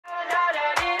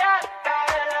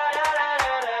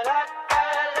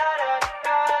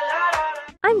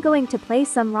I'm going to play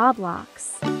some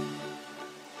Roblox.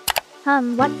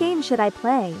 What game should I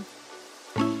play?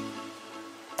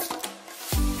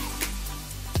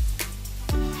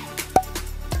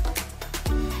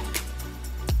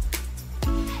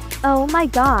 Oh my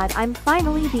god, I'm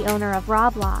finally the owner of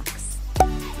Roblox.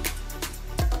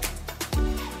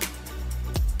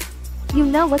 You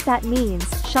know what that means,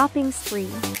 shopping spree.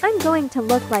 I'm going to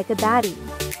look like a baddie.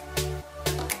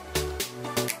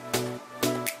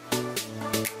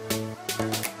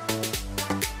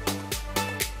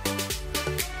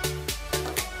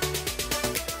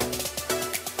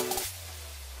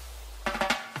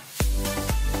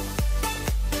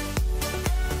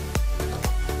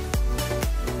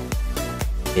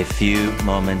 A few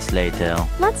moments later.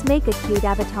 Let's make a cute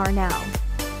avatar now.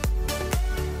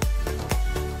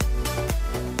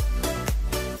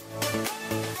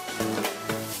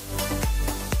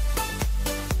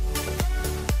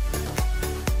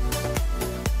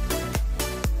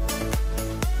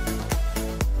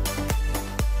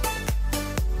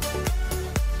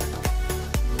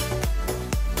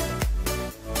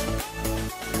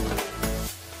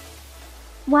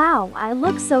 Wow, I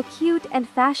look so cute and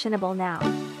fashionable now.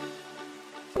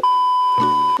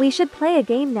 We should play a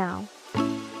game now.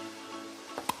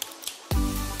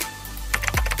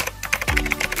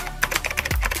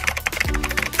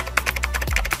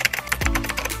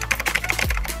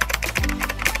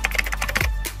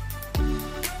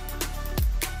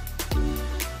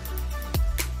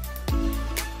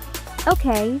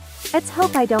 Okay, let's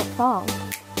hope I don't fall.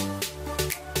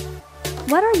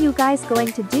 What are you guys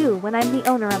going to do when I'm the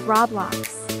owner of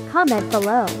Roblox? Comment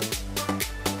below.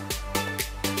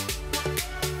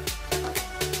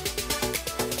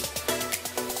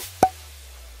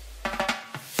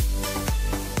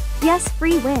 Yes,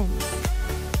 free wins.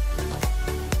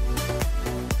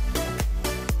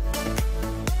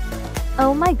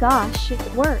 Oh my gosh,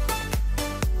 it worked.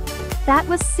 That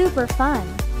was super fun.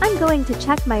 I'm going to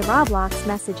check my Roblox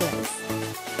messages.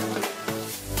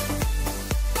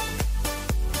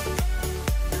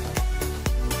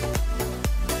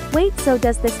 Wait, so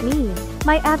does this mean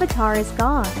my avatar is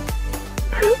gone?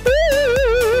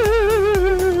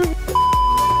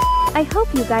 I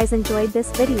hope you guys enjoyed this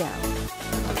video.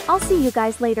 I'll see you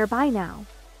guys later, bye now.